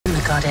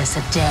goddess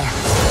of death.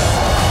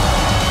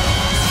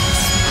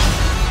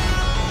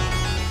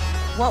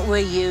 What were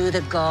you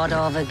the god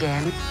of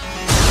again?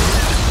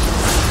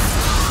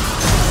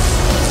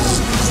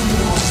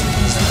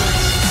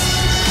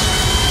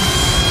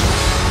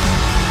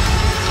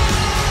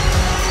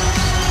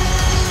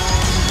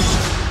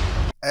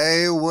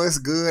 Hey, what's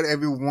good,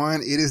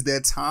 everyone? It is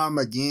that time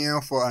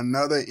again for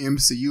another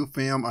MCU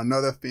film,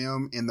 another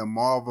film in the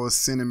Marvel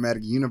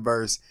Cinematic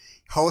Universe,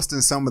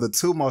 hosting some of the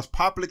two most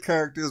popular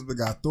characters. We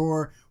got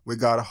Thor, we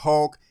got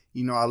Hulk.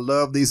 You know, I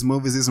love these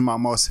movies. These are my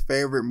most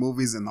favorite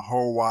movies in the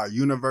whole wide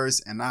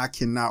universe, and I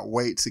cannot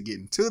wait to get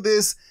into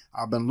this.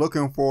 I've been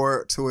looking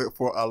forward to it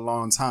for a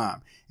long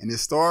time. And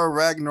is Thor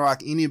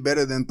Ragnarok any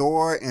better than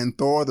Thor and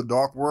Thor the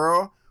Dark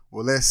World?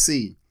 Well, let's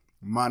see.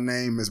 My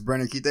name is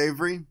Brandon Keith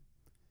Avery,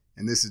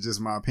 and this is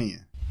just my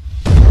opinion.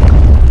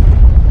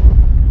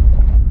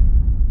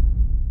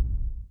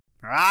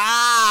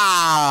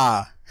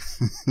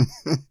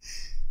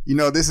 You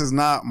know, this is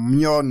not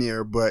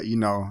Mjolnir, but, you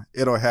know,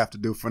 it'll have to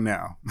do for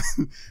now.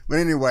 But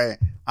anyway,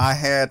 I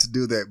had to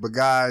do that. But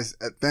guys,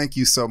 thank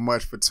you so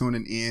much for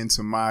tuning in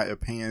to my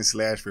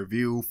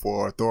opinion/review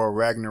for Thor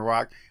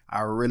Ragnarok.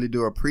 I really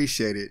do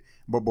appreciate it.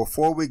 But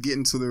before we get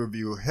into the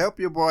review, help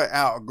your boy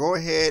out. Go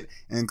ahead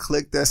and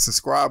click that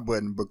subscribe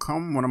button.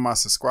 Become one of my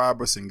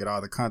subscribers and get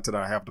all the content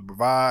I have to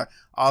provide.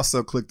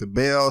 Also, click the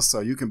bell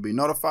so you can be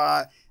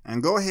notified.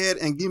 And go ahead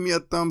and give me a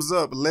thumbs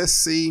up. Let's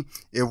see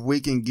if we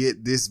can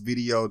get this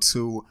video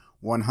to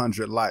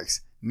 100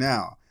 likes.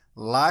 Now,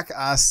 like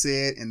I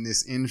said in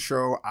this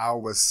intro, I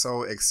was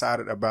so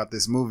excited about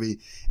this movie.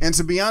 And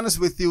to be honest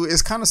with you,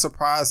 it's kind of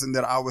surprising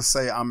that I would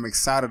say I'm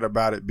excited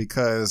about it,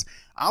 because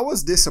I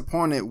was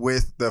disappointed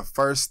with the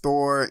first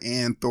Thor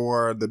and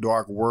Thor the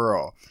Dark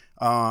World.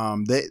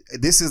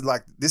 This is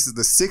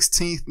the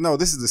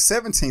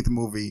 17th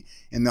movie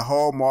in the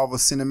whole Marvel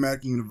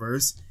Cinematic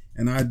Universe.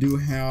 And I do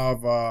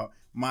have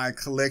my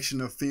collection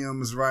of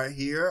films right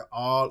here,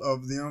 all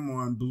of them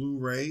on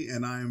Blu-ray,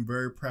 and I am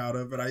very proud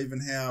of it. I even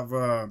have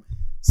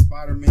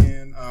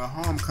Spider-Man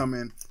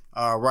Homecoming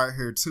right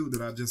here too,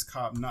 that I just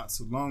copped not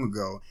too long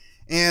ago.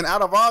 And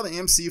out of all the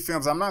MCU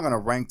films, I'm not going to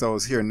rank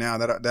those here now.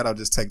 That'll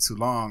just take too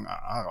long.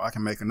 I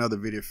can make another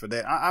video for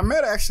that. I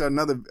made actually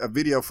a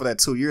video for that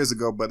 2 years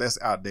ago, but that's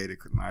outdated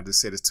because I just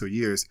said it's 2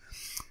 years.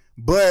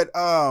 But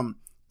the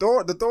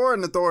Thor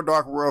and the Thor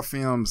Dark World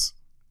films,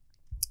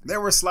 they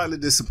were slightly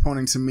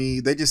disappointing to me.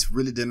 They just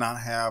really did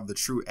not have the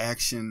true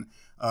action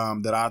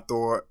that I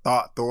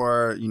thought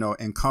Thor, you know,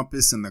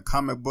 encompassed in the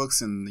comic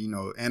books and, you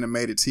know,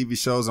 animated TV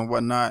shows and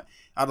whatnot.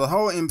 Out of the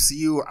whole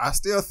MCU, I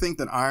still think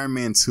that Iron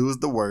Man 2 is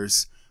the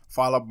worst,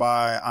 followed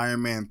by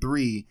Iron Man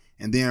 3.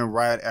 And then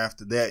right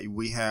after that,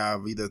 we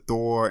have either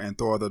Thor and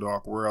Thor the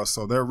Dark World.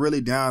 So they're really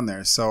down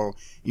there. So,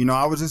 you know,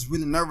 I was just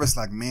really nervous.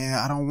 Like, man,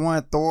 I don't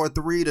want Thor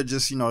 3 to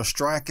just, you know,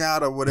 strike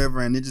out or whatever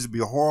and it just be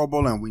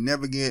horrible. And we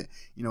never get,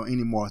 you know,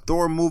 any more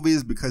Thor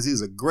movies, because he's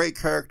a great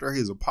character.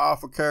 He's a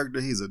powerful character.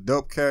 He's a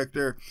dope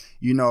character,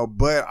 you know.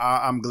 But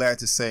I'm glad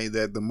to say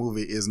that the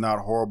movie is not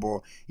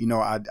horrible. You know,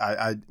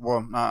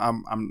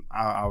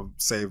 I'll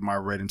save my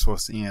rating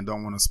towards the end.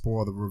 Don't want to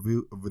spoil the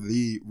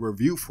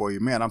review for you.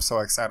 Man, I'm so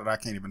excited I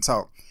can't even talk.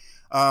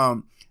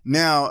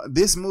 Now,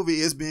 this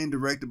movie is being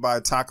directed by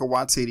Taika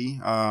Waititi.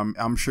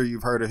 I'm sure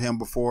you've heard of him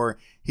before.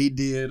 He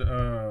did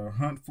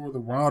Hunt for the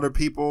Wilder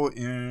People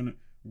and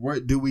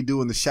What Do We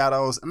Do in the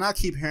Shadows. And I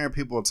keep hearing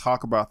people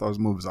talk about those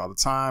movies all the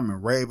time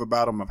and rave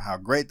about them, of how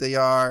great they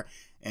are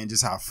and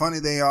just how funny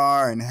they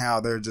are and how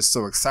they're just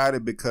so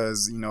excited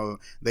because, you know,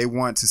 they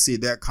want to see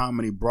that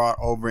comedy brought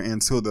over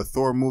into the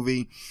Thor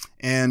movie.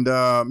 And,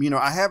 you know,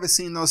 I haven't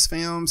seen those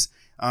films.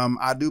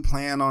 I do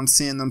plan on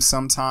seeing them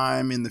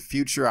sometime in the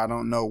future. I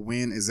don't know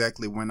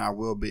exactly when I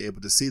will be able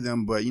to see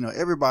them, but, you know,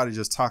 everybody's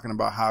just talking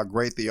about how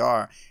great they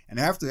are. And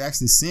after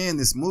actually seeing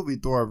this movie,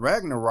 Thor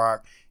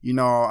Ragnarok, you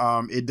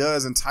know, it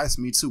does entice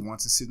me to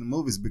want to see the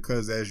movies,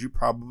 because as you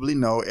probably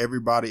know,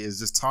 everybody is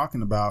just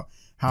talking about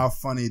how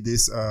funny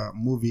this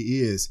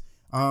movie is.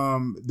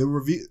 The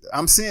review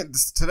I'm seeing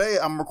today,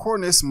 I'm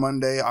recording this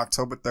Monday,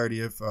 October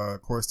 30th,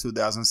 of course,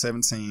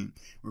 2017.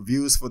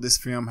 Reviews for this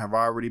film have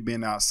already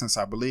been out since,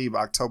 I believe,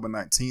 October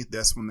 19th.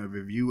 That's when the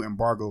review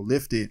embargo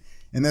lifted.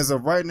 And as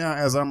of right now,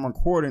 as I'm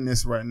recording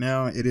this right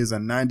now, it is a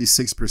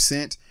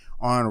 96%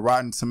 on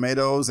Rotten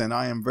Tomatoes, and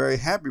I am very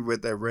happy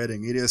with that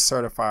rating. It is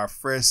certified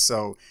fresh,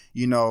 so,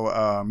 you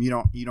know,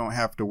 you don't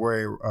have to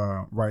worry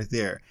right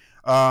there.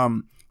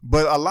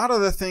 But a lot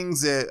of the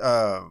things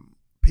that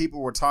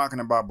people were talking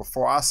about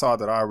before I saw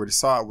that, I already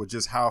saw it, was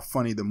just how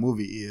funny the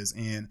movie is.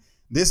 And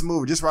this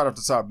movie, just right off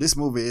the top, this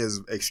movie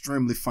is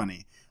extremely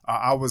funny.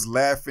 I was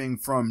laughing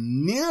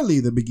from nearly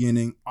the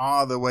beginning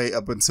all the way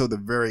up until the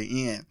very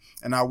end.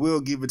 And I will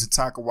give it to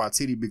Taika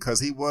Waititi, because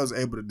he was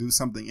able to do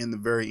something in the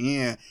very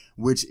end,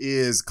 which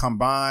is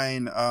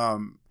combine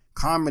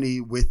comedy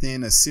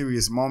within a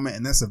serious moment.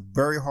 And that's a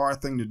very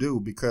hard thing to do,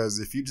 because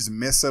if you just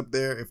mess up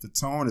there, if the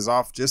tone is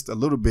off just a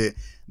little bit,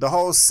 the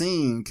whole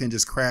scene can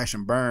just crash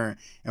and burn.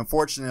 And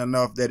fortunately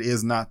enough, that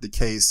is not the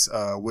case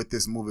with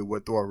this movie,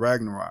 with Thor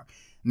Ragnarok.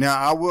 Now,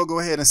 I will go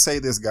ahead and say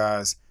this,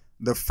 guys.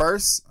 The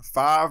first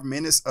 5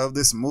 minutes of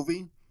this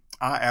movie,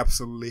 I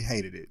absolutely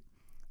hated it.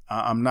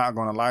 I'm not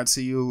going to lie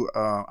to you.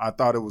 I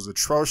thought it was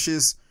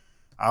atrocious.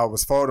 I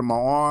was folding my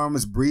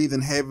arms,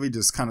 breathing heavy,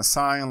 just kind of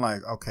sighing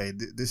like, okay,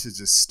 this is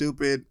just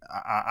stupid.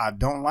 I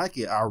don't like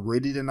it. I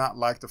really did not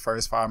like the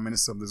first 5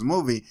 minutes of this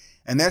movie.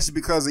 And that's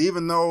because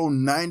even though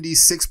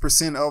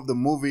 96% of the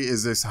movie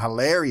is just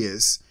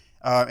hilarious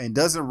and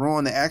doesn't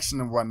ruin the action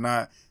and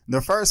whatnot,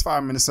 the first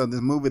 5 minutes of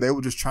this movie, they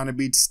were just trying to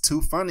be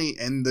too funny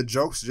and the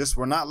jokes just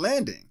were not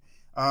landing.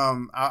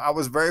 I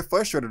was very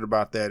frustrated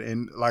about that.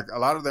 And like a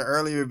lot of the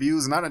early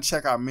reviews, and I didn't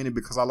check out many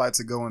because I like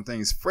to go on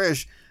things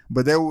fresh,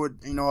 but there would,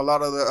 a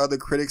lot of the other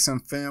critics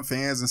and film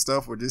fans and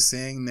stuff were just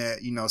saying that,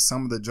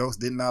 some of the jokes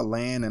did not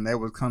land and they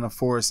were kind of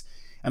forced.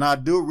 And I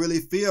do really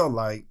feel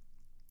like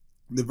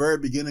the very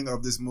beginning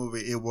of this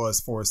movie, it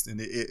was forced, and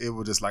it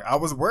was just like, I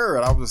was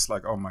worried. I was just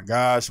like, oh my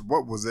gosh,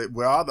 what was it?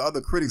 Were all the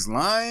other critics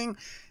lying?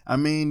 I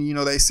mean,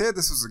 they said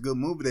this was a good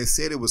movie. They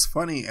said it was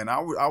funny, and I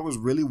was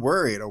really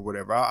worried or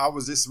whatever. I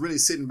was just really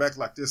sitting back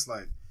like this,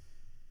 like,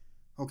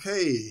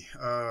 okay,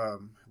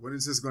 when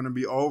is this going to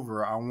be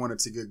over? I want it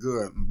to get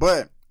good.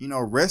 But,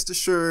 rest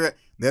assured,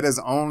 that is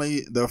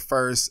only the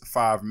first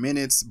 5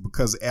 minutes,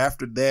 because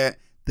after that,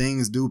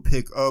 things do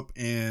pick up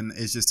and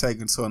it's just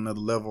taken to another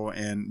level,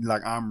 and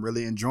like I'm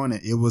really enjoying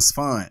it. It was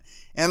fun.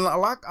 And I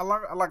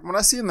like when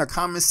I see in the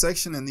comment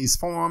section in these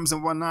forums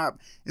and whatnot,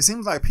 it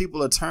seems like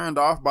people are turned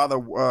off by the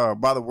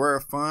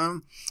word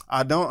fun.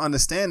 I don't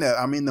understand that.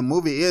 I mean, the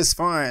movie is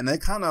fun, and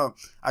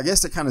I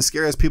guess it kind of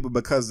scares people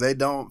because they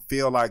don't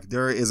feel like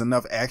there is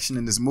enough action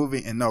in this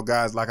movie. And no,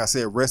 guys, like I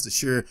said, rest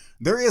assured,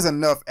 there is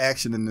enough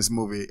action in this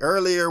movie.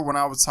 Earlier, when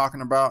I was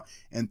talking about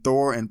in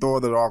Thor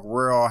the Dark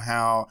World,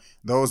 how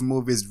those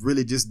movies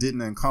really just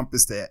didn't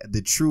encompass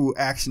the true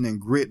action and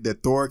grit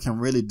that Thor can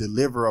really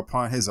deliver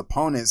upon his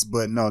opponents.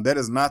 But no, that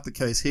is not the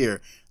case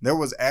here. There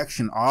was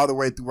action all the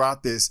way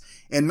throughout this,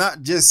 and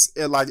not just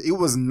like it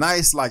was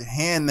nice, like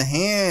hand to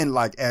hand,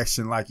 like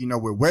action, like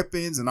with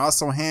weapons, and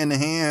also hand to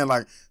hand.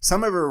 Like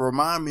some of it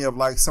remind me of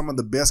like some of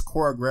the best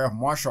choreographed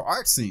martial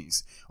arts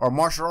scenes or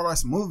martial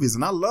arts movies,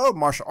 and I love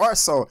martial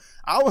arts, so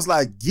I was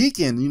like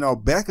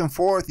geeking, back and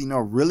forth,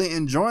 really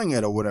enjoying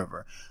it or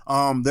whatever.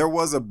 There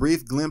was a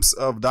brief glimpse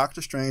of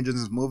Doctor Strange in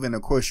this movie, and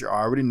of course you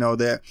already know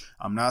that.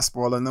 I'm not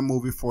spoiling the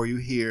movie for you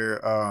here.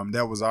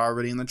 That was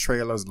already in the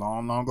trailers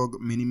long ago,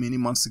 many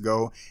months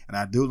ago, and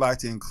I do like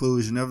the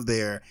inclusion of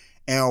there.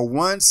 And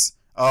once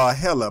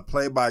Hela,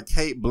 played by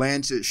Cate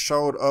Blanchett,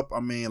 showed up, I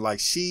mean, like,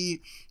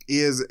 she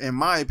is, in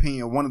my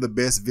opinion, one of the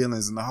best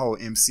villains in the whole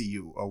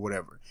MCU or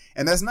whatever.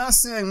 And that's not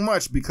saying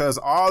much because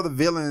all the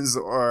villains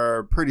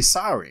are pretty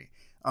sorry.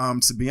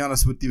 To be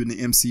honest with you, in the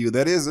MCU,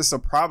 it's a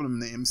problem in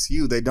the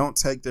MCU. They don't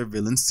take their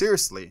villains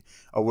seriously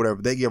or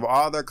whatever. They give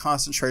all their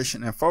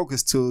concentration and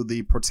focus to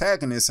the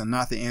protagonist and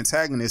not the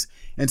antagonist.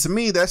 And to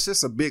me, that's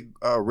just a big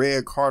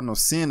red cardinal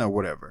sin or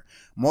whatever.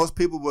 Most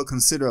people would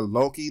consider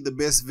Loki the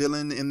best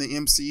villain in the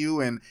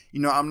MCU. And,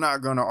 I'm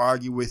not going to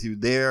argue with you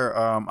there.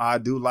 I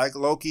do like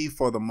Loki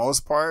for the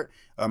most part.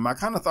 I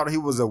kind of thought he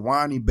was a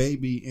whiny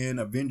baby in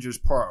Avengers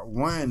Part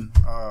 1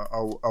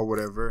 or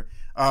whatever.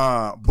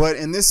 But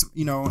in this,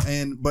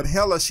 but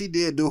Hela, she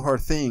did do her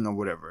thing or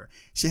whatever.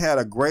 She had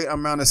a great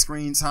amount of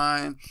screen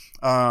time.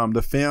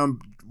 The film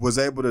was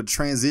able to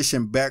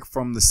transition back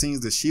from the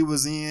scenes that she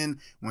was in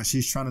when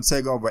she's trying to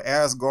take over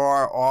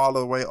Asgard all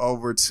the way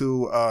over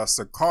to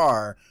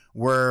Sakaar,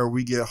 where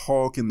we get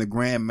Hulk and the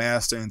Grand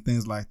Master and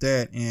things like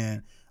that.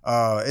 And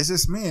it's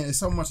just, man, it's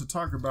so much to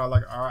talk about.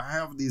 Like, I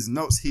have these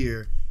notes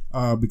here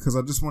because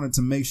I just wanted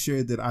to make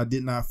sure that I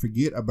did not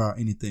forget about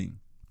anything.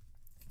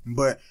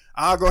 But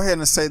I'll go ahead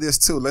and say this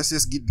too. Let's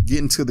just get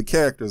into the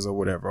characters or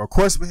whatever. Of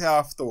course, we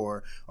have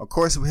Thor. Of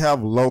course, we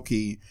have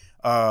Loki.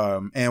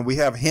 And we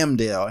have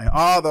Heimdall. And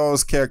all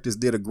those characters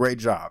did a great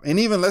job. And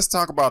even let's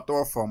talk about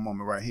Thor for a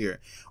moment right here.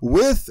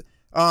 With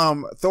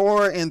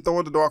Thor and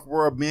Thor the Dark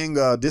World being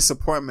a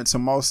disappointment to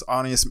most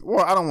audience.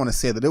 Well, I don't want to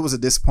say that. It was a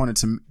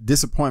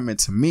disappointment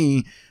to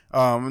me.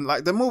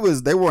 Like the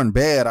movies, they weren't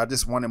bad. I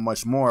just wanted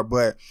much more.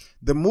 But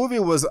the movie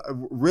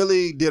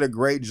really did a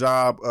great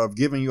job of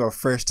giving you a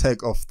fresh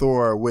take of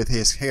Thor with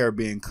his hair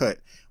being cut.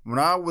 When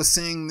I was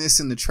seeing this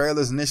in the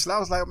trailers initially, I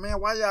was like,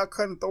 man, why y'all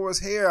cutting Thor's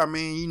hair? I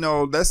mean,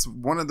 that's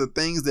one of the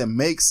things that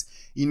makes,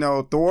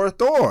 Thor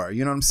Thor.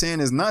 You know what I'm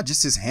saying? It's not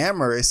just his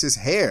hammer, it's his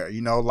hair.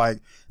 Like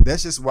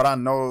that's just what I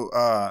know.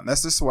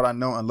 That's just what I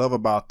know and love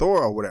about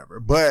Thor or whatever.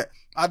 But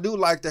I do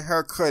like the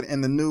haircut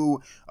in the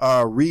new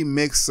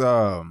remix.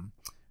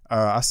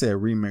 I said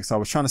remix. I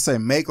was trying to say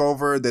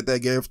makeover that they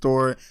gave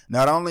Thor.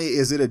 Not only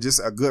is it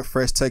just a good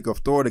fresh take of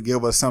Thor to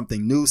give us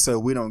something new so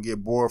we don't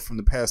get bored from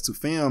the past two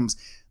films,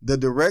 the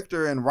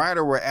director and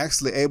writer were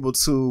actually able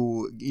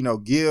to,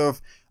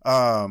 give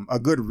a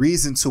good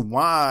reason to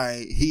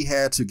why he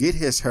had to get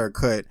his hair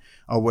cut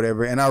or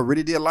whatever. And I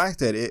really did like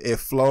that. It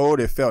flowed,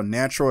 it felt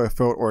natural, it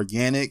felt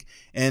organic,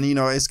 and you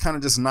know, it's kind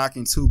of just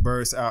knocking two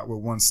birds out with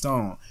one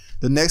stone.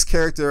 The next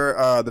character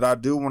that I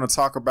do want to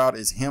talk about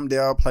is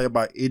Heimdall, played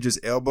by Idris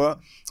Elba.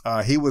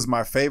 He was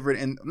my favorite,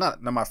 and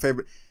not my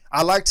favorite.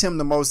 I liked him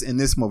the most in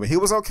this movie. He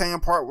was okay in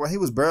part one. He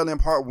was barely in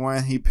part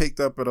one. He picked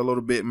up it a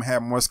little bit and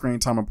had more screen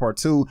time in part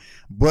two.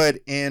 But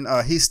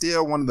he's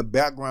still one of the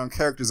background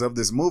characters of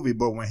this movie.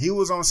 But when he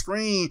was on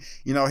screen,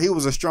 you know, he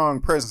was a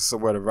strong presence or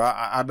whatever.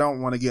 I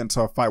don't want to get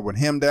into a fight with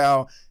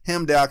Heimdall.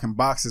 Heimdall can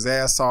box his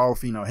ass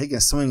off. You know, he can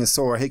swing his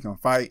sword. He can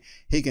fight.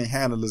 He can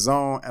handle his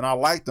own. And I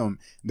liked him.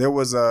 There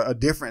was a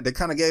different, they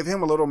kind of gave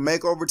him a little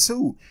makeover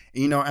too.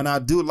 You know, and I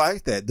do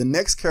like that. The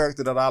next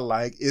character that I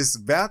like is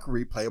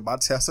Valkyrie, played by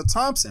Tessa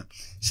Thompson.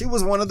 She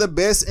was one of the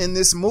best in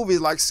this movie.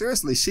 Like,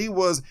 seriously, she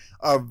was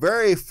a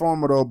very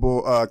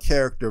formidable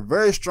character,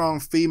 very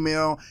strong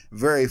female,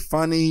 very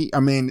funny.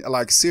 I mean,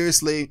 like,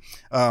 seriously,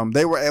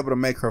 they were able to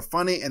make her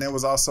funny, and it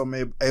was also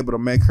able to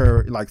make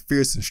her like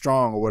fierce and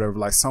strong or whatever,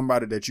 like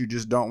somebody that you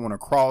just don't want to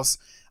cross.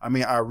 I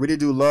mean, I really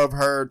do love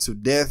her to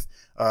death.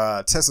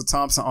 Tessa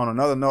Thompson, on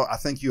another note, I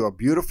think you are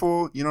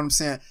beautiful. You know what I'm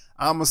saying?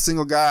 I'm a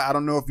single guy. I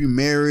don't know if you're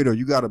married or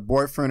you got a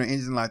boyfriend or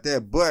anything like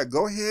that, but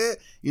go ahead,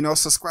 you know,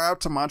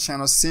 subscribe to my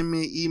channel, send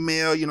me an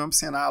email. You know what I'm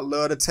saying? I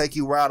love to take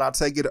you out. I'll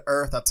take you to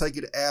Earth. I'll take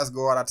you to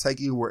Asgard. I'll take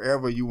you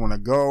wherever you want to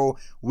go.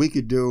 We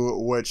could do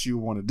what you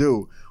want to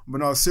do.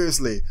 But no,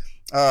 seriously,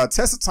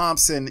 Tessa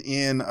Thompson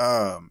in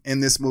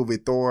this movie,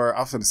 Thor,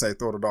 I was going to say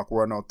Thor the Dark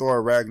World, no,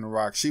 Thor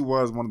Ragnarok, she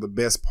was one of the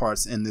best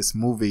parts in this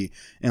movie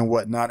and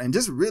whatnot. And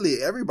just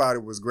really everybody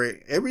was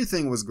great.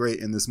 Everything was great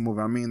in this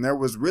movie. I mean, there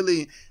was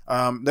really,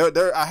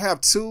 I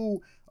have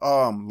two,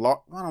 I don't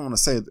want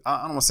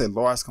to say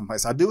large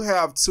complaints. I do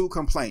have two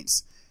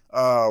complaints.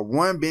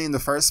 One being the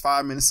first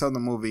 5 minutes of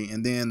the movie,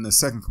 and then the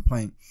second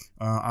complaint,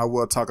 I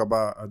will talk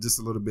about just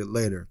a little bit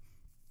later.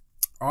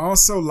 I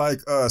also like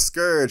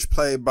Scourge,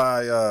 played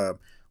by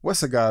what's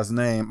the guy's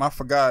name? I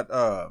forgot.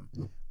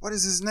 What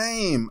is his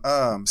name?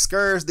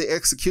 Scourge the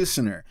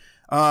Executioner.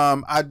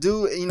 I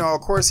do, you know,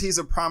 of course, he's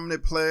a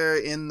prominent player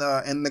in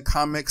the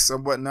comics or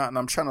whatnot, and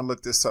I'm trying to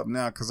look this up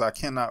now because I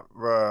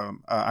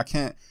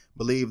can't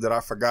believe that I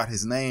forgot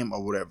his name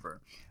or whatever.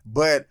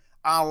 But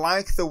I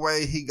like the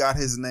way he got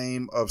his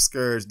name of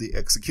Scourge the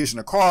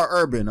Executioner, Carl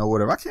Urban or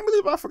whatever. I can't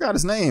believe I forgot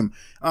his name.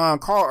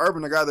 Carl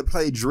Urban, the guy that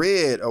played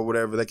Dredd or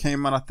whatever, that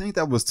came out, I think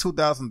that was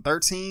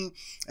 2013.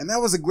 And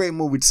that was a great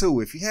movie too.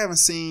 If you haven't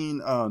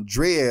seen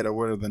Dredd or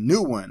whatever, the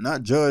new one,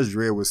 not Judge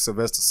Dredd with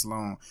Sylvester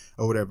Stallone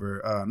or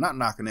whatever, not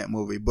knocking that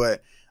movie,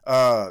 but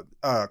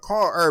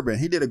Carl Urban,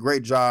 he did a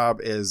great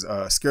job as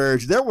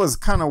Scourge. There was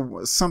kind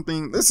of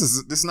something, this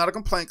is not a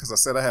complaint because I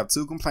said I have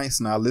two complaints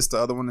and I'll list the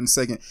other one in a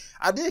second.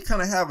 I did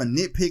kind of have a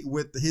nitpick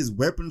with his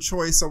weapon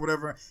choice or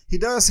whatever. He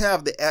does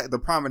have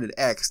the prominent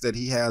axe that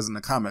he has in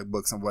the comic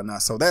books and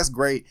whatnot, so that's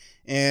great,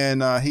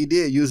 and he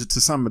did use it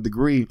to some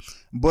degree,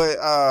 but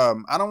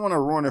I don't want to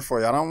ruin it for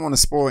you. I don't want to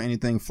spoil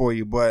anything for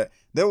you, but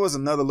there was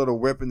another little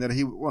weapon that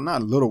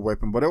not a little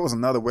weapon, but there was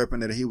another weapon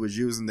that he was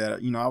using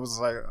that, you know, I was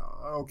like,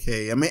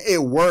 okay. I mean, it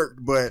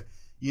worked, but,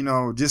 you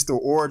know, just the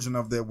origin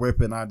of that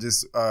weapon, I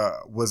just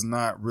was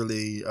not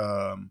really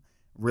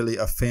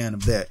a fan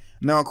of that.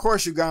 Now, of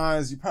course, you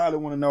guys, you probably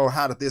want to know,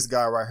 how did this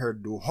guy right here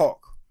do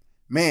Hulk?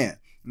 Man,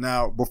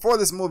 now, before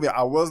this movie,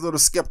 I was a little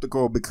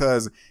skeptical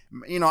because,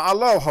 you know, I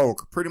love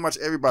Hulk. Pretty much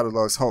everybody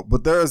loves Hulk,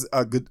 but there's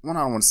I don't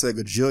want to say a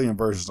gajillion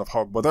versions of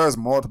Hulk, but there's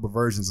multiple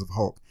versions of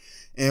Hulk.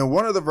 And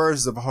one of the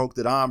versions of Hulk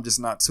that I'm just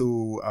not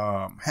too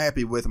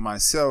happy with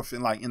myself,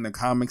 and like in the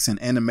comics and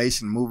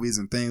animation movies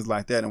and things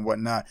like that and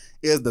whatnot,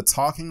 is the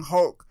talking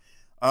Hulk.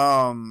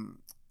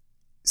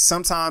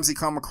 Sometimes he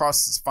come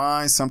across as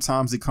fine,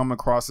 sometimes he come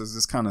across as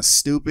just kind of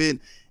stupid,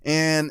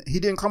 and he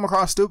didn't come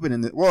across stupid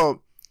in it.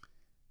 Well,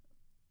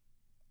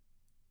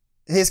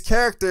 his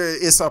character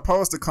is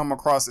supposed to come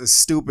across as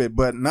stupid,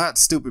 but not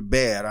stupid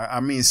bad. I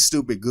mean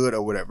stupid good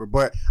or whatever.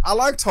 But I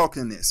like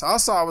talking this.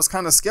 Also, I was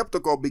kind of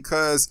skeptical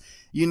because,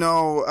 you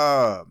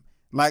know,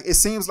 like it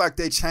seems like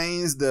they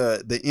changed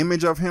the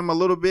image of him a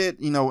little bit,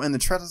 you know, in the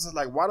trailers.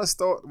 Like, why does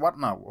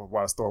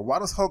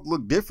Hulk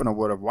look different or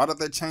whatever? Why did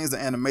they change the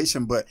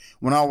animation? But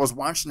when I was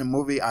watching the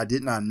movie, I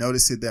did not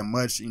notice it that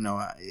much. You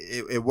know,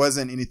 it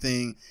wasn't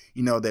anything,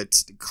 you know,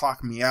 that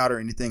clocked me out or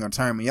anything or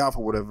turned me off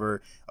or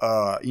whatever.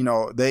 You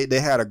know, they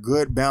had a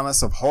good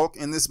balance of Hulk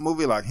in this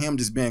movie, like him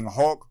just being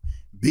Hulk,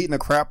 beating the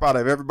crap out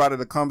of everybody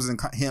that comes in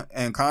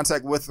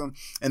contact with him.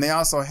 And they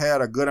also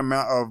had a good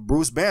amount of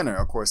Bruce Banner,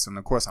 of course. And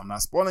of course, I'm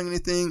not spoiling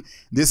anything.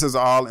 This is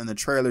all in the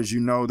trailers. You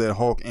know that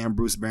Hulk and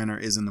Bruce Banner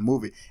is in the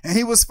movie. And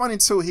he was funny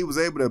too. He was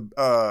able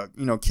to,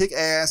 you know, kick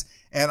ass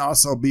and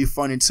also be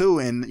funny too.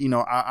 And, you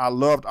know, I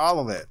loved all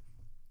of that.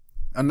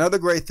 Another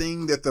great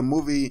thing that the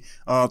movie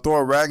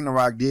Thor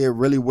Ragnarok did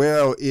really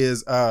well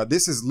is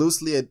this is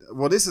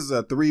this is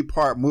a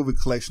 3-part movie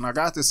collection. I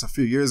got this a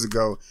few years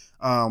ago.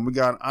 We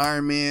got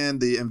Iron Man,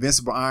 the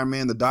Invincible Iron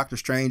Man, the Doctor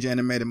Strange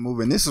animated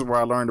movie, and this is where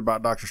I learned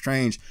about Doctor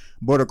Strange.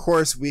 But of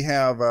course, we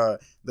have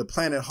the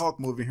Planet Hulk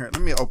movie here.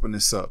 Let me open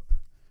this up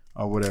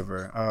or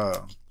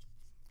whatever,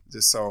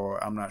 just so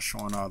I'm not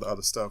showing all the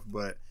other stuff.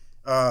 But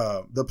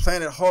the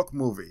Planet Hulk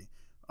movie.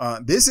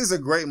 This is a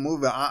great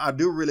movie. I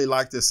do really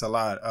like this a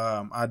lot.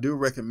 I do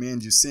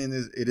recommend you seeing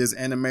this. It is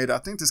animated. I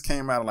think this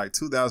came out in like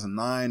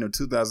 2009 or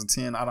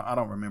 2010. I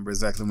don't remember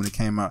exactly when it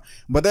came out,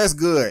 but that's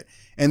good.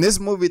 And this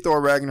movie,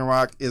 Thor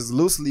Ragnarok, is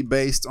loosely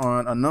based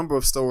on a number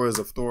of stories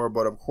of Thor,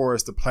 but of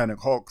course the Planet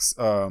Hulk's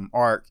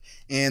arc.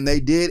 And they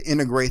did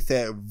integrate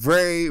that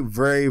very,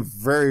 very,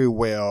 very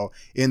well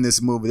in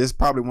this movie. This is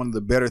probably one of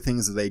the better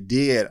things that they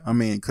did. I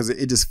mean, because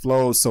it just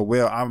flows so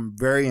well. I'm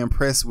very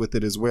impressed with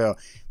it as well.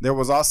 There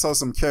was also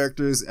some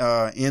characters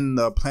in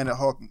the Planet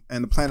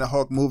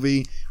Hulk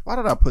movie. Why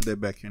did I put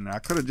that back in there? I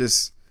could have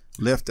just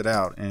left it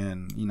out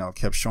and, you know,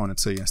 kept showing it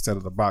to you instead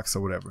of the box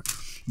or whatever.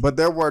 But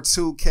there were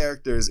 2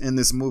 characters in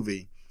this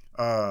movie,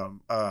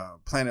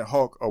 Planet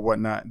Hulk or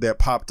whatnot, that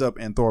popped up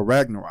in Thor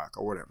Ragnarok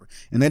or whatever.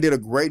 And they did a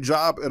great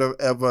job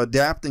of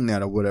adapting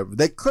that or whatever.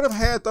 They could have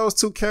had those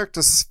 2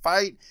 characters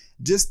fight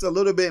just a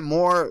little bit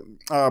more,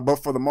 but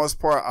for the most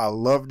part, I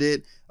loved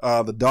it.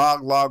 The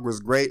dialogue was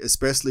great,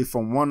 especially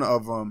from one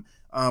of them.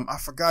 I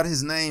forgot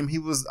his name. He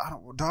was,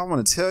 do I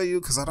want to tell you?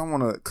 Because I don't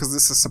want to, because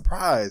it's a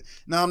surprise.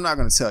 No, I'm not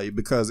going to tell you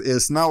because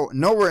it's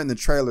nowhere in the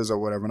trailers or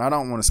whatever, and I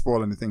don't want to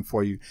spoil anything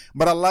for you.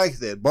 But I like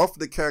that. Both of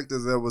the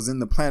characters that was in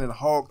the Planet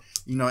Hulk,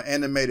 you know,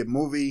 animated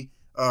movie,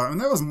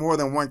 and there was more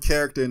than one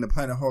character in the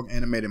Planet Hulk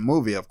animated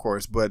movie, of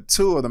course, but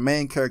 2 of the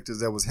main characters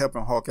that was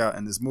helping Hulk out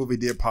in this movie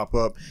did pop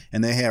up,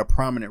 and they had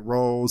prominent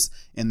roles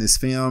in this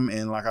film.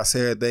 And like I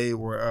said, they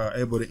were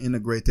able to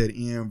integrate that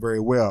in very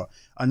well.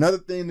 Another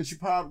thing that you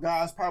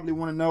guys probably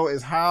want to know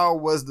is how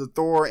was the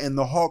Thor and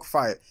the Hulk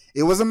fight?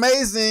 It was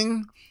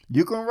amazing.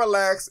 You can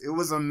relax. It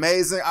was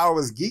amazing. I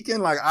was geeking.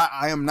 Like,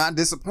 I am not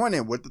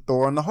disappointed with the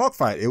Thor and the Hulk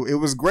fight. It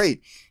was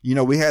great. You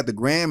know, we had the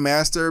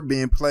Grandmaster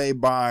being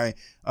played by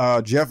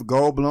Jeff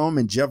Goldblum,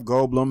 and Jeff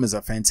Goldblum is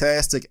a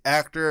fantastic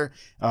actor.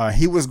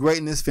 He was great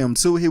in this film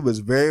too. He was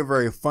very,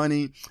 very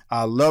funny.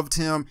 I loved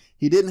him.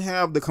 He didn't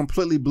have the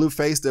completely blue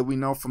face that we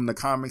know from the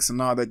comics and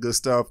all that good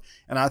stuff.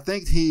 And I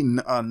think he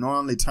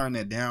normally turned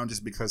that down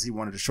just because he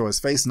wanted to show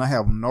his face. And I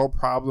have no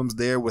problems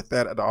there with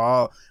that at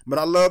all. But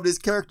I loved his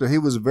character. He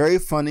was very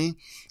funny.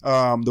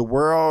 The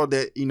world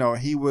that, you know,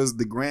 he was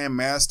the Grand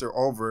Master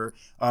over,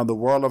 the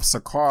world of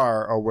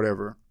Sakaar or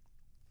whatever.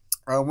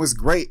 Was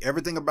great.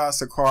 Everything about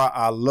Sakaar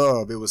I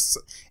love. It was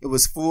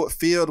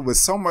filled with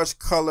so much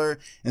color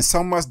and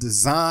so much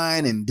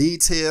design and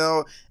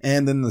detail,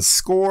 and then the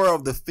score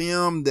of the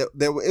film that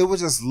it was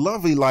just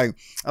lovely. Like,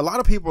 a lot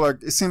of people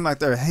it seemed like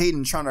they're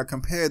hating, trying to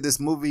compare this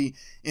movie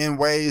in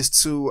ways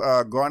to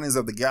Guardians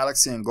of the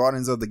Galaxy and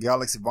Guardians of the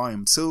Galaxy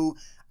Volume 2.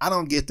 I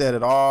don't get that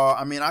at all.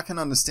 I mean, I can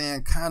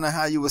understand kind of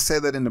how you would say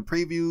that in the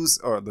previews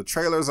or the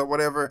trailers or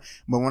whatever.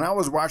 But when I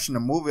was watching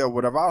the movie or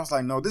whatever, I was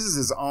like, no, this is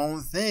his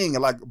own thing.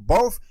 Like,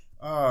 both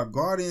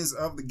Guardians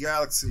of the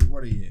Galaxy,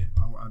 what are you at?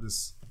 I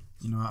just,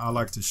 you know, I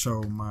like to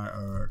show my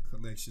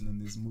collection in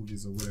these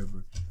movies or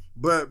whatever.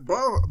 But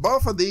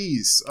both of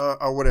these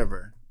or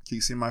whatever. Can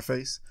you see my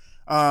face?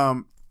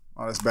 Oh,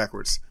 that's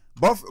backwards.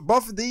 Both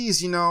of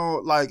these, you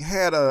know, like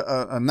had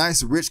a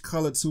nice rich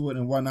color to it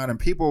and whatnot, and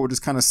people were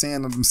just kind of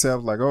saying to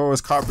themselves like, oh, it's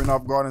copying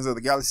off Guardians of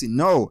the Galaxy.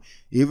 No,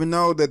 even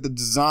though that the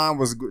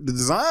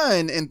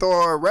design in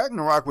Thor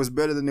Ragnarok was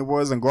better than it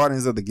was in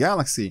Guardians of the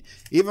Galaxy.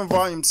 Even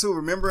Volume 2,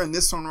 remember in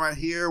this one right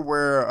here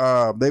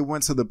where they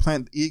went to the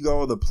planet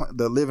Ego,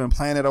 the living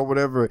planet or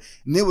whatever,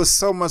 and there was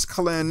so much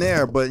color in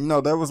there, but you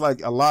know, there was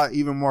like a lot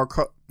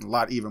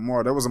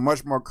more. There was a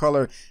much more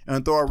color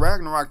in Thor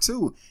Ragnarok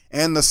too,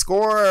 and the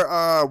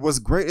score was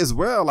great as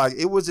well. Like,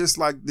 it was just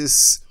like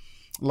this,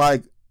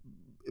 like,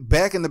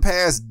 back in the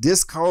past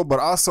disco, but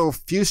also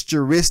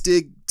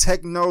futuristic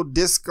techno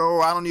disco.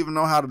 I don't even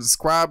know how to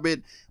describe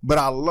it, but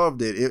I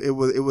loved it. It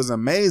was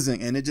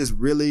amazing, and it just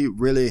really,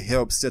 really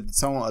helped set the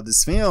tone of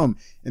this film,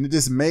 and it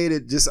just made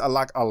it just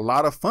like a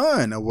lot of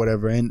fun or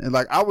whatever. And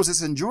like, I was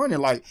just enjoying it.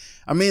 Like,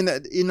 I mean,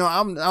 you know,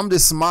 I'm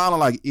just smiling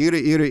like ear to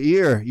ear to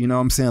ear. You know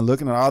what I'm saying?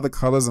 Looking at all the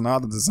colors and all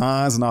the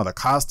designs and all the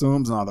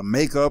costumes and all the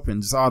makeup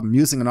and just all the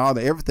music and all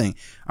the everything.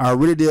 I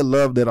really did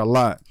love that a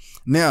lot.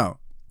 Now,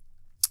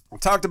 we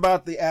talked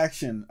about the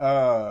action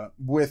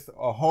with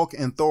Hulk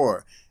and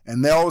Thor,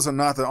 and those are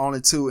not the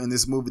only 2 in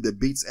this movie that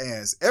beats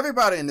ass.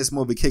 Everybody in this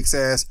movie kicks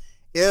ass.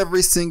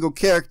 Every single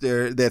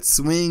character that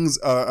swings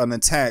an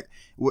attack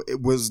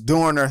was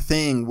doing their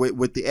thing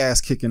with the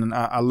ass kicking, and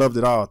I loved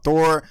it all.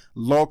 Thor,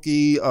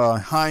 Loki,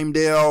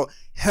 Heimdall,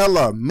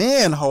 Hela,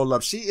 man, hold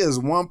up, she is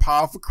one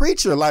powerful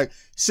creature. Like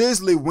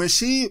seriously, when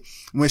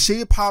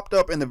she popped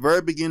up in the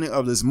very beginning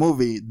of this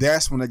movie,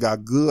 that's when it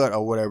got good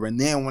or whatever. And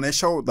then when they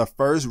showed the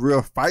first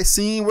real fight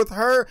scene with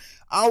her,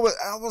 I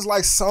was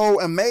like so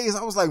amazed.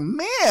 I was like,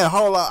 man,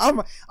 hold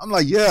up, I'm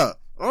like, yeah.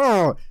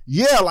 Oh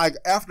yeah, like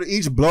after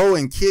each blow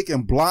and kick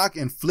and block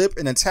and flip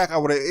and attack,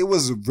 it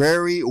was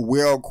very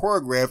well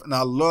choreographed, and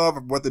I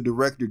love what the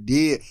director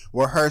did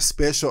with her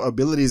special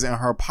abilities and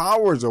her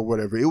powers or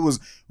whatever. It was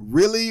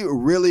really,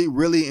 really,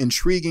 really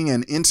intriguing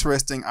and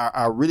interesting.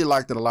 I really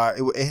liked it a lot.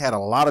 It had a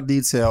lot of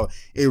detail.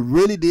 It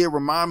really did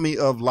remind me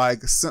of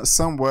like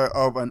somewhere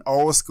of an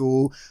old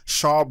school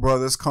Shaw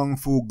Brothers Kung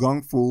Fu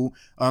Gung Fu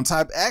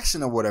type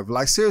action or whatever.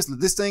 Like seriously,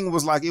 this thing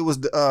was like it was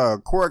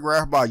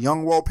choreographed by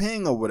young Walt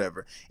or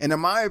whatever. And in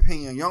my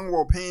opinion, young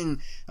Walt,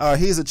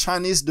 he's a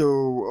Chinese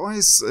dude.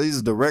 He's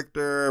a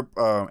director,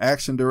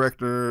 action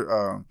director,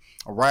 a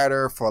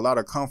writer for a lot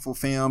of kung fu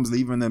films,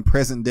 even in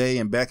present day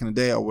and back in the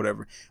day or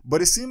whatever.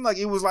 But it seemed like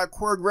it was like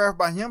choreographed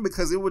by him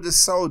because it was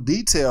just so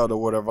detailed or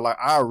whatever. Like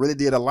I really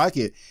did like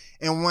it.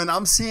 And when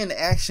I'm seeing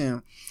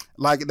action,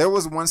 like there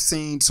was one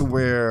scene to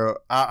where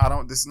I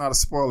don't. This is not a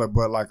spoiler,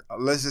 but like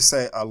let's just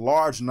say a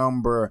large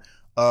number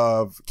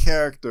of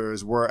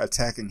characters were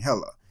attacking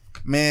Hela.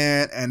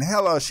 Man, and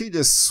Hela, she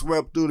just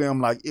swept through them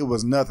like it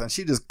was nothing.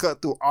 She just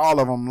cut through all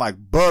of them like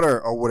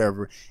butter or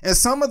whatever. And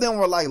some of them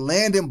were like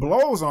landing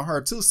blows on her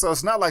too. So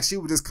it's not like she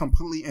was just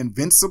completely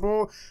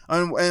invincible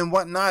and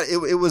whatnot.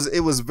 It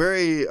was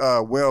very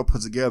well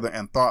put together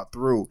and thought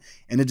through.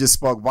 And it just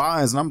spoke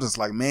volumes. And I'm just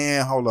like,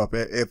 man, hold up.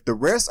 If the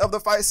rest of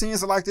the fight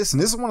scenes are like this,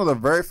 and this is one of the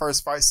very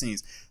first fight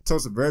scenes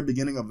towards the very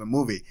beginning of the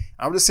movie,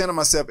 I'm just saying to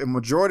myself, if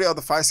majority of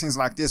the fight scenes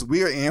like this,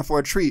 we are in for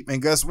a treat.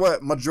 And guess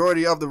what?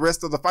 Majority of the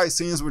rest of the fight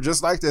scenes were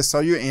just like this, so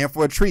you're in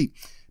for a treat.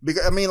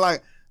 Because I mean,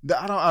 like,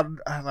 I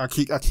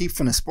keep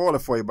finna spoil it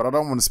for you, but I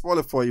don't want to spoil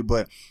it for you.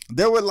 But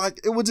there were like,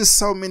 it was just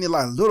so many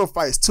like little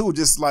fights too,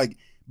 just like.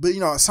 But you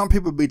know, some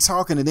people be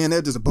talking and then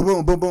they're just boom,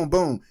 boom, boom, boom,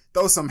 boom,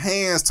 throw some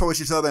hands towards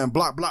each other and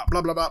block, block,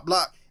 blah, blah, blah,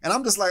 blah. And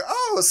I'm just like,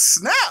 oh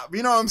snap,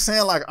 you know what I'm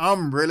saying? Like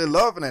I'm really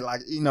loving it.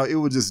 Like, you know, it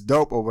was just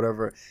dope or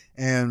whatever.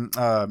 And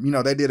you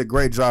know, they did a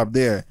great job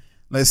there.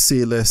 Let's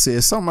see.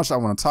 There's so much I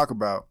want to talk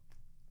about.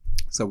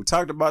 So we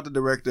talked about the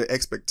director,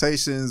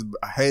 expectations.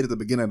 I hated the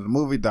beginning of the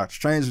movie. Doctor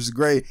Strange was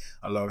great.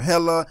 I love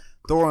Hela,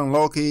 Thor and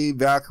Loki,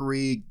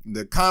 Valkyrie.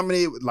 The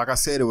comedy, like I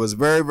said, it was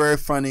very, very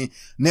funny.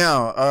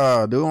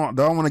 Now, do I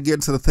want to get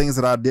into the things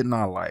that I did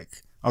not like?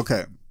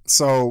 Okay,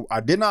 so I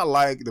did not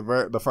like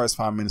the first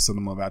 5 minutes of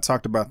the movie. I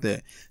talked about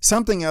that.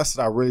 Something else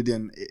that I really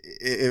didn't,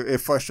 it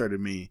frustrated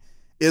me,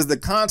 is the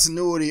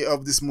continuity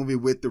of this movie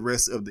with the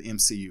rest of the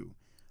MCU.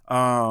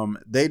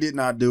 They did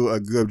not do a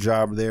good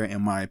job there,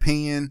 in my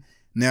opinion.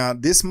 Now,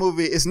 this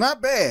movie is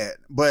not bad,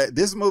 but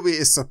this movie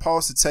is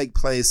supposed to take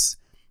place,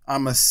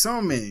 I'm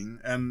assuming,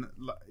 and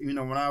you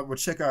know, when I would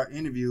check out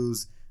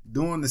interviews,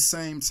 during the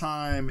same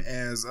time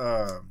as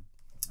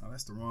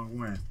that's the wrong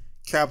one,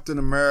 Captain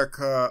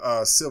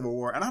America Civil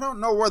War. And I don't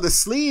know where the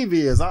sleeve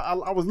is. I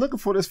was looking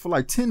for this for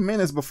like 10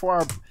 minutes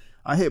before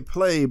I hit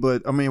play,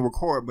 but I mean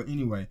record. But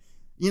anyway,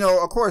 you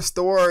know, of course,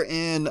 Thor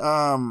and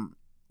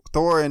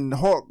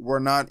Hulk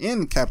were not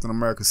in Captain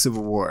America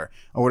Civil War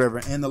or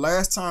whatever. And the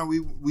last time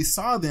we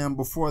saw them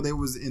before they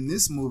was in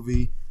this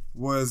movie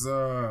was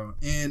at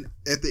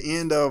the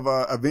end of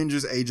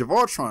Avengers Age of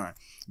Ultron.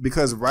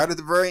 Because right at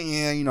the very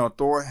end, you know,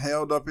 Thor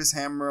held up his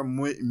hammer,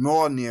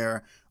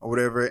 Mjolnir or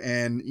whatever,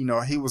 and you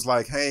know, he was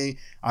like, hey,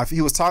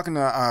 he was talking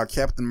to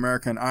Captain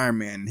America and Iron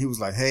Man, and he was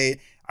like, hey,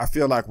 I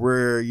feel like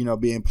we're, you know,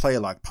 being played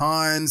like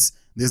pawns.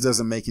 This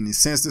doesn't make any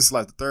sense. This is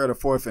like the third or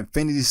fourth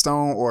Infinity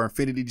Stone or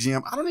Infinity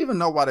Gem. I don't even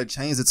know why they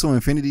changed it to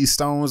Infinity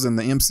Stones in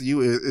the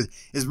MCU.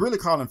 It's really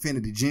called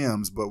Infinity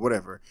Gems, but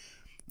whatever.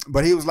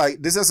 But he was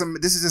like, this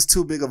is just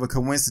too big of a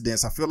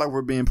coincidence. I feel like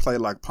we're being played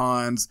like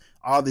pawns.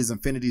 All these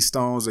Infinity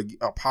Stones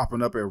are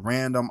popping up at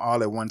random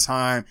all at one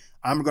time.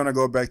 I'm going to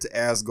go back to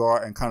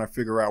Asgard and kind of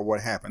figure out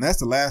what happened. That's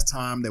the last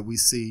time that we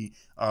see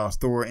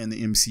Thor in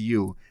the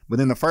MCU. But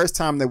then the first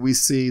time that we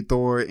see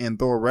Thor in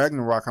Thor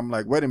Ragnarok, I'm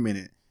like, wait a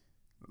minute.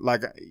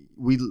 Like,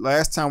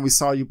 last time we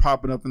saw you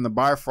popping up in the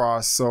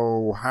Bifrost,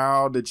 so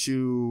how did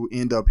you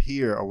end up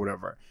here or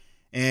whatever?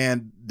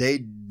 And they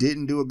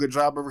didn't do a good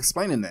job of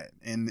explaining that.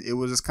 And it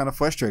was just kind of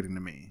frustrating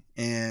to me.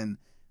 And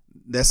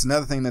that's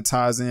another thing that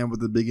ties in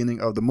with the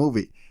beginning of the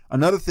movie.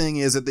 Another thing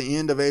is at the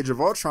end of Age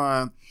of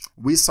Ultron,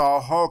 we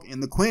saw Hulk in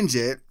the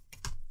Quinjet,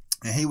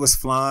 and he was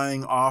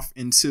flying off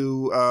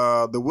into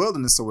the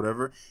wilderness or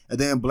whatever. And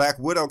then Black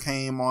Widow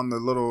came on the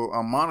little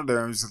monitor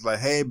and was just like,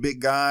 hey,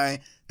 big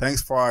guy,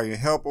 thanks for all your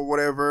help or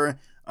whatever.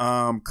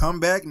 Come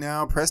back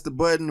now, press the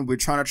button. We're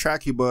trying to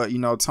track you, but you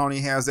know, Tony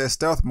has that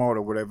stealth mode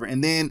or whatever.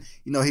 And then,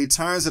 you know, he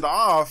turns it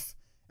off,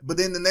 but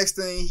then the next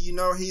thing you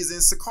know, he's in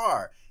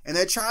Sakaar. And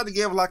they tried to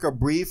give like a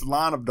brief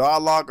line of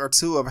dialogue or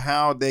two of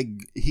how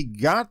he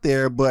got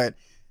there, but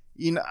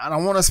you know, I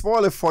don't want to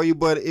spoil it for you,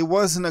 but it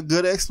wasn't a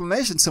good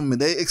explanation to me.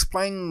 They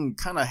explained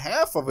kind of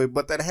half of it,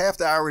 but that half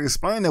that I already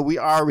explained that we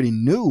already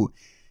knew.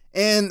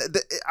 And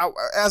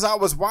as I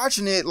was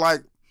watching it,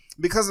 like,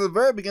 because at the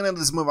very beginning of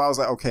this movie, I was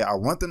like, okay, I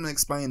want them to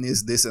explain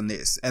this, this, and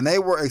this. And they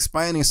were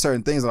explaining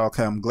certain things. Like,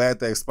 okay, I'm glad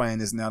they explained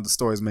this. Now the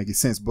story's making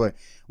sense. But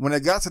when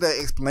it got to that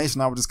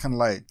explanation, I was just kind of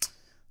like,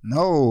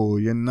 no,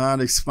 you're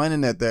not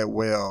explaining that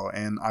well.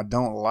 And I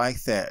don't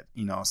like that,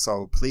 you know,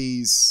 so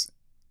please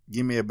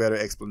give me a better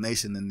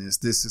explanation than this.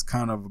 This is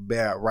kind of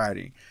bad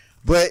writing.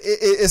 But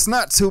it's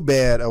not too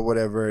bad or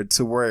whatever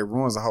to where it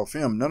ruins the whole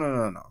film.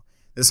 No.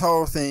 This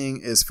whole thing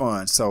is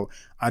fun. So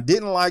I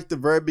didn't like the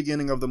very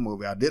beginning of the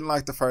movie. I didn't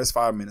like the first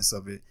 5 minutes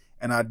of it.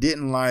 And I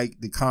didn't like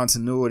the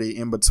continuity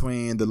in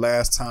between the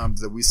last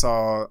times that we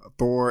saw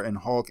Thor and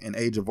Hulk in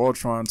Age of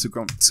Ultron to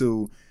come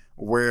to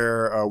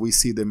where we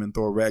see them in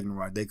Thor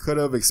Ragnarok. They could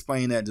have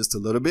explained that just a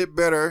little bit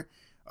better.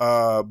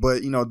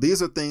 But you know,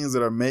 these are things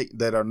that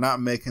are not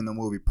making the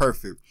movie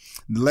perfect.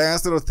 The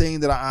last little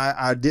thing that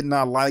I did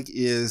not like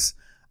is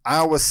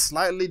I was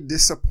slightly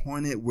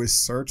disappointed with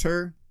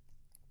Surtur.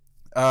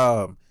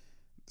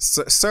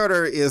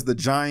 Surtur is the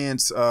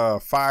giant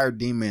fire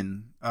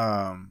demon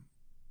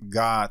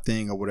god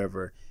thing or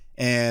whatever,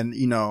 and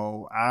you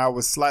know, I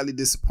was slightly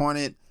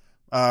disappointed.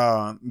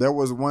 There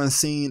was one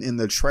scene in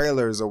the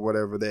trailers or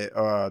whatever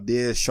that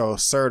did show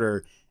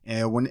Surtur,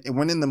 and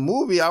when in the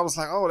movie I was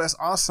like, oh, that's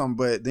awesome,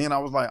 but then I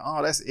was like,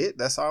 oh, that's it,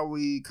 that's all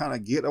we kind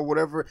of get or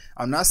whatever.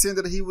 I'm not saying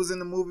that he was in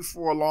the movie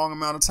for a long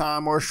amount of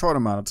time or a short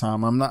amount of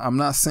time. I'm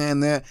not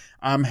saying that.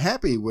 I'm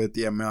happy with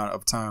the amount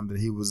of time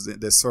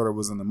that Surtur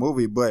was in the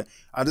movie, but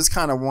I just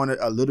kind of wanted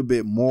a little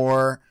bit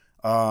more,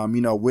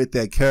 you know, with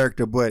that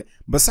character. But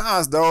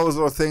besides those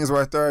little things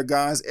right there,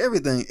 guys,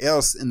 everything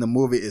else in the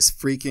movie is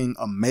freaking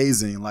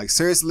amazing. Like,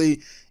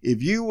 seriously,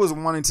 if you was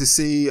wanting to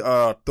see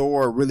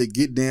Thor really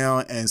get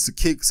down and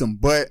kick some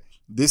butt,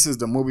 this is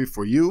the movie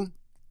for you.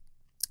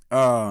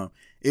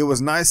 It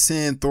was nice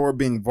seeing Thor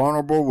being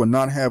vulnerable with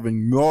not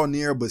having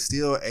Mjolnir, but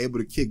still able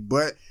to kick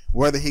butt.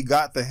 Whether he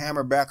got the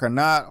hammer back or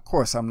not, of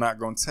course, I'm not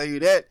going to tell you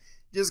that.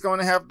 You're just going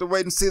to have to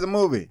wait and see the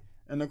movie.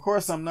 And of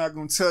course, I'm not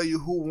going to tell you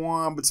who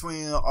won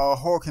between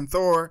Hulk and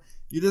Thor.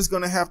 You're just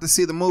going to have to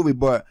see the movie.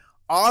 But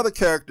all the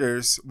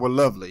characters were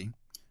lovely.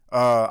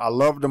 I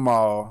loved them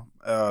all.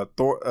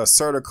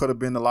 Surtur could have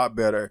been a lot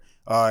better.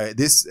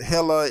 This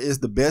Hela is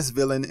the best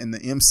villain in the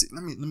MC.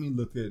 Let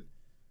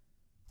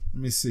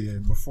me see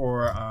it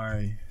before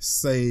I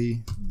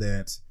say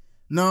that.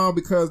 No,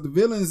 because the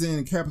villains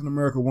in Captain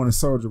America: Winter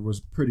Soldier was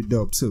pretty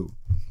dope too.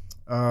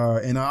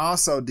 And I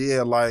also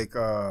did like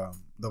the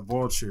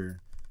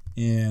Vulture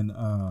and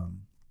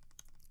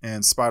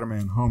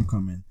Spider-Man: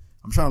 Homecoming.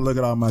 I'm trying to look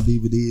at all my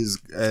DVDs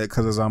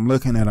because as I'm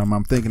looking at them,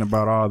 I'm thinking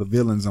about all the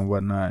villains and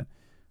whatnot.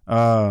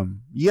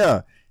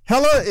 Yeah,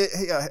 Hela.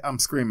 I'm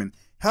screaming.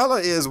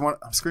 Hela is one.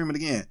 I'm screaming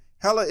again.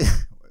 Hela.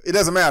 It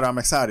doesn't matter. I'm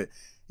excited.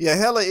 Yeah,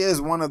 Hela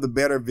is one of the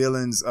better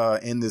villains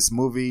in this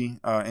movie,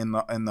 in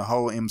the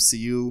whole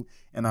MCU,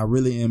 and I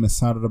really am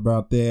excited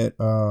about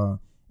that.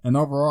 And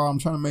overall, I'm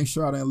trying to make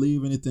sure I didn't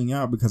leave anything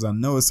out because I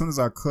know as soon as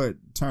I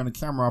turn the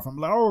camera off, I'm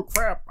like, oh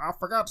crap, I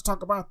forgot to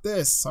talk about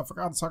this. I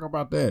forgot to talk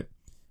about that.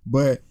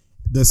 But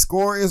the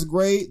score is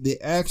great,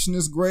 the action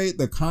is great,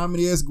 the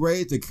comedy is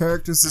great, the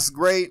characters is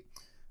great.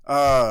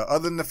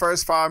 Other than the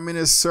first 5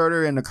 minutes,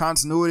 Surtur and the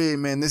continuity,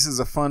 man, this is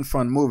a fun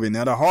movie.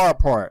 Now the hard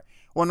part.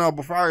 Well, no,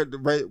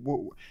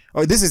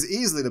 this is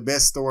easily the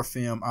best Thor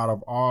film out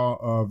of all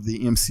of the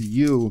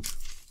MCU.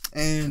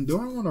 And do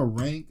I want to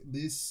rank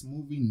this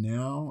movie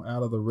now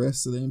out of the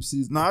rest of the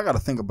MCUs? No, I got to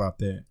think about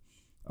that.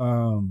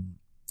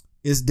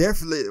 It's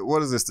definitely,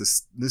 what is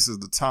this? This is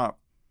the top,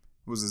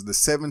 was this the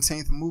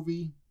 17th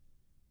movie?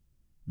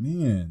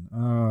 Man,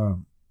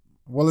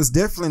 well, it's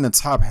definitely in the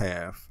top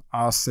half.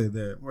 I'll say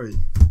that. Wait,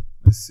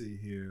 let's see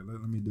here.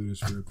 Let me do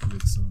this real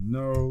quick. So,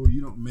 no,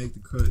 you don't make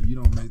the cut. You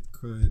don't make the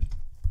cut.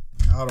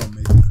 I don't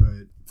make the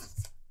cut.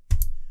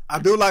 I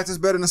do like this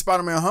better than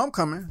Spider-Man: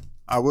 Homecoming.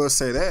 I will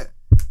say that.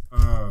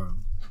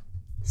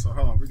 So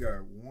hold on, we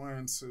got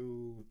 1,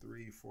 2,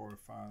 3, 4,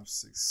 5,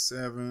 6,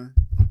 7.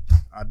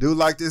 I do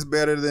like this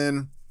better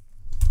than.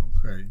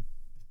 Okay,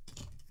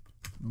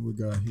 what we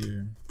got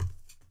here?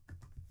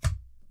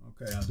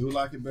 Okay, I do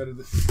like it better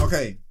than.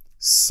 Okay,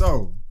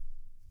 so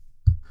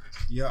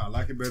yeah, I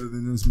like it better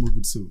than this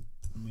movie too.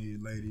 Let me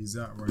lay these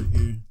out right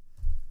here.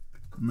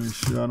 Make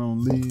sure I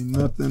don't leave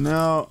nothing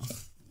out.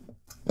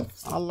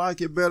 I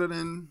like it better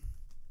than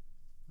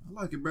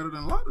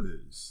a lot of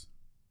this.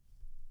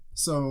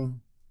 So,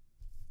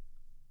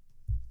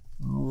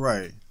 all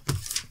right.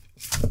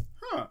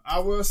 I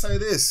will say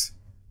this.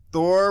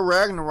 Thor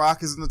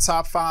Ragnarok is in the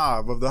top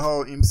 5 of the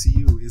whole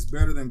MCU. It's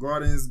better than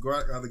Guardians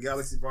of the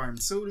Galaxy Volume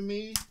 2 to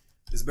me.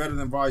 It's better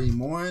than Volume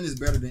 1. It's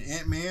better than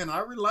Ant-Man. I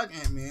really like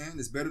Ant-Man.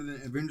 It's better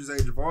than Avengers: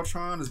 Age of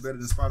Ultron. It's better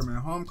than Spider-Man: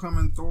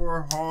 Homecoming,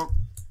 Thor, Hulk,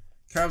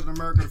 Captain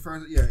America, the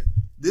first. Yeah,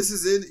 this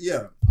is it.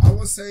 Yeah, I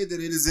would say that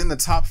it is in the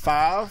top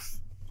 5.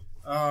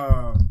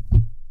 Let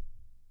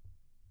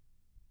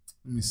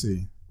me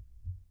see.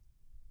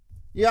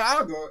 Yeah,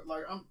 I'll go.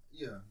 Like,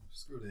 yeah.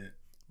 screw that.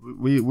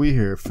 We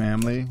here,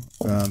 family,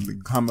 the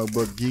comic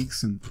book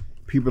geeks and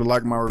people that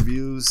like my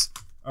reviews.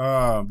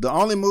 The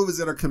only movies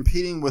that are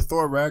competing with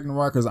Thor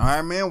Ragnarok is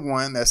Iron Man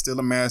 1, that's still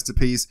a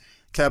masterpiece,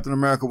 Captain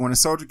America Winter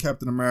Soldier,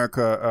 Captain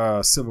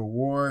America Civil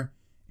War,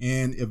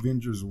 and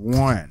Avengers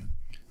 1.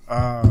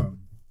 And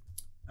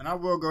I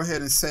will go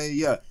ahead and say,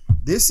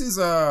 this is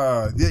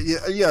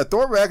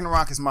Thor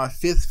Ragnarok is my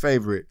 5th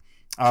favorite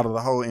out of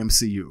the whole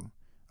MCU.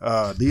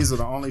 These are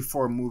the only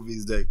 4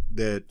 movies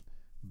that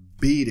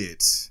beat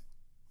it.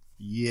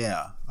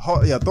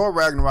 Thor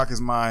Ragnarok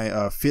is my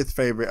 5th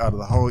favorite out of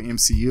the whole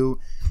MCU.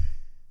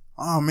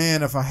 Oh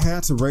man, if I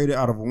had to rate it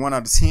out of 1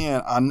 out of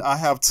 10, I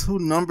have 2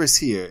 numbers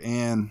here,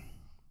 and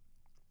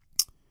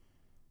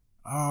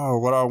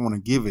what do I want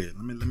to give it?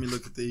 Let me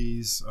look at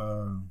these.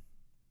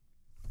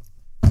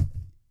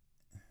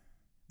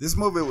 This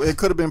movie, it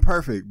could have been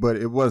perfect, but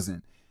it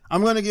wasn't.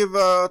 I'm gonna give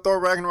Thor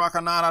Ragnarok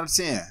a 9 out of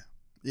 10.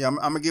 Yeah, I'm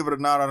gonna give it a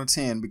 9 out of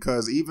 10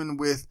 because even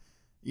with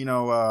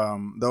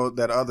though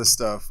that other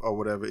stuff or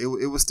whatever, it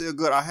was still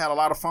good. I had a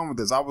lot of fun with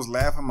this. I was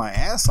laughing my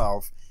ass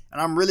off,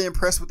 and I'm really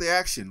impressed with the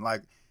action.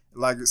 Like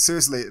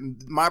seriously,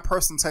 my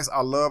personal taste,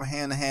 I love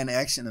hand-to-hand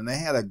action, and they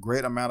had a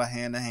great amount of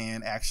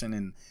hand-to-hand action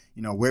and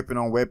weapon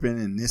on weapon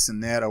and this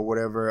and that or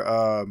whatever.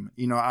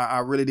 I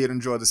really did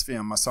enjoy this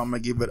film, so I'm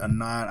gonna give it a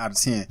 9 out of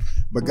 10.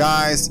 But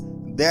guys,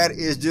 that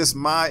is just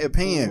my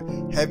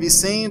opinion. Have you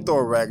seen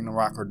Thor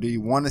Ragnarok, or do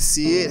you want to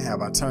see it?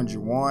 Have I turned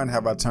you on?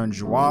 Have I turned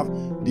you off?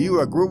 Do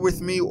you agree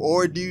with me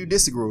or do you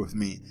disagree with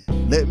me?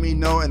 Let me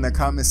know in the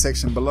comment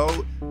section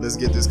below. Let's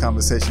get this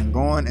conversation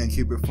going and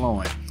keep it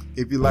flowing.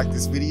 If you like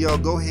this video,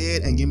 go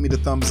ahead and give me the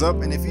thumbs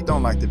up. And if you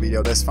don't like the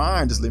video, that's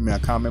fine. Just leave me a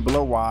comment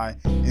below why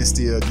and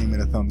still give me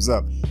the thumbs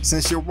up.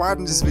 Since you're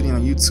watching this video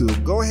on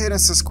YouTube, go ahead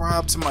and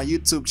subscribe to my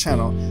YouTube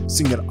channel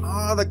so you can get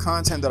all the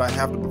content that I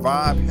have to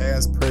provide,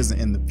 past, present,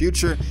 in the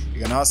future.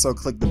 You can also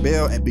click the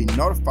bell and be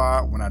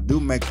notified when I do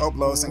make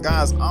uploads. And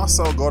guys,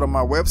 also go to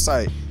my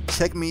website.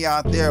 Check me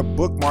out there.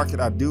 Bookmark it.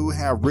 I do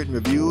have written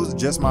reviews.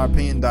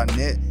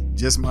 JustMyOpinion.net.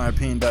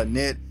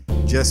 JustMyOpinion.net.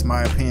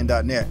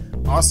 JustMyOpinion.net.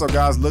 Also,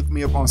 guys, look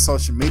me up on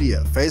social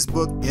media,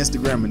 Facebook,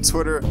 Instagram, and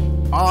Twitter,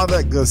 all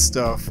that good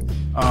stuff.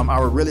 I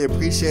would really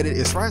appreciate it.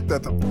 It's right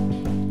there.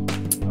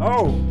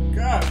 Oh,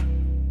 God.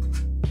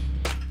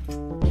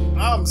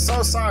 I'm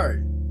so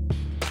sorry.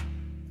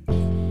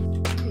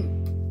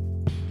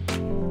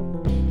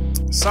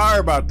 Sorry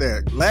about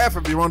that. Laugh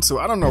if you want to.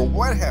 I don't know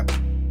what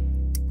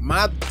happened.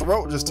 My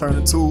throat just turned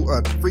into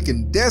a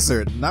freaking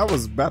desert, and I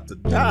was about to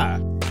die.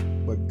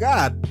 But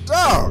God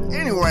dog.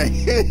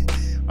 Anyway.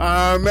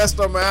 I messed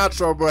up my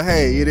outro, but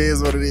hey, it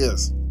is what it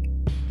is.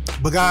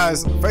 But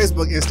guys,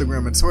 Facebook,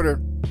 Instagram, and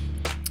Twitter,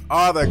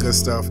 all that good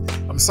stuff.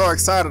 I'm so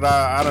excited.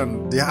 I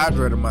done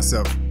dehydrated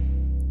myself.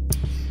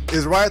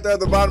 It's right there at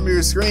the bottom of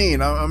your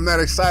screen. I'm that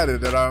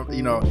excited that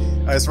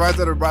it's right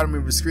there at the bottom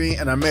of your screen,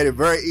 and I made it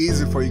very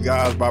easy for you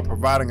guys by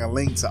providing a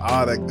link to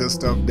all that good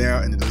stuff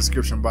down in the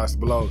description box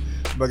below.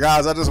 But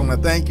guys, I just want to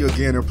thank you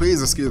again, and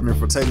please excuse me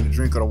for taking a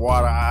drink of the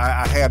water.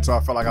 I had to.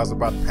 I felt like I was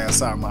about to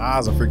pass out. My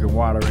eyes are freaking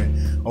watering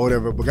or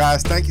whatever. But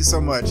guys, thank you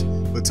so much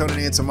for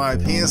tuning in to my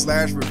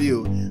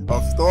opinion/review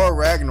of Thor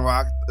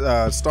Ragnarok,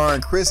 starring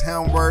Chris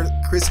Hemsworth,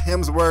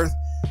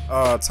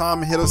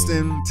 Tom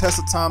Hiddleston,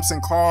 Tessa Thompson,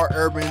 Carl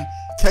Urban,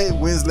 Kate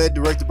Winslet,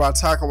 directed by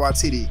Taika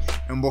Waititi.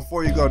 And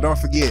before you go, don't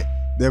forget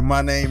that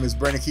my name is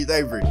Brandon Keith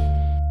Avery,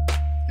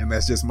 and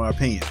that's just my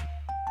opinion.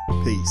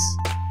 Peace.